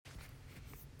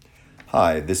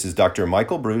Hi, this is Dr.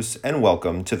 Michael Bruce, and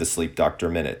welcome to the Sleep Doctor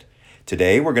Minute.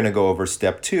 Today, we're going to go over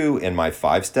step 2 in my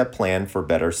 5-step plan for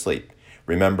better sleep.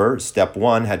 Remember, step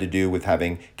 1 had to do with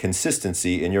having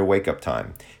consistency in your wake-up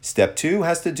time. Step 2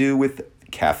 has to do with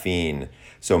caffeine.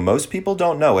 So most people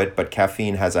don't know it, but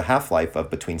caffeine has a half-life of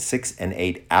between 6 and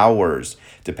 8 hours,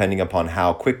 depending upon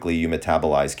how quickly you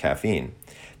metabolize caffeine.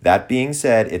 That being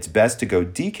said, it's best to go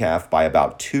decaf by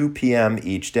about 2 p.m.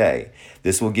 each day.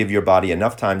 This will give your body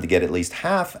enough time to get at least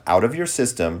half out of your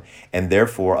system and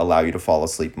therefore allow you to fall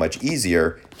asleep much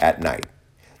easier at night.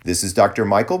 This is Dr.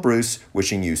 Michael Bruce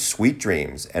wishing you sweet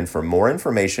dreams. And for more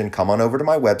information, come on over to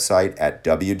my website at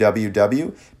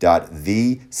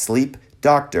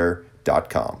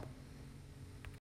www.thesleepdoctor.com.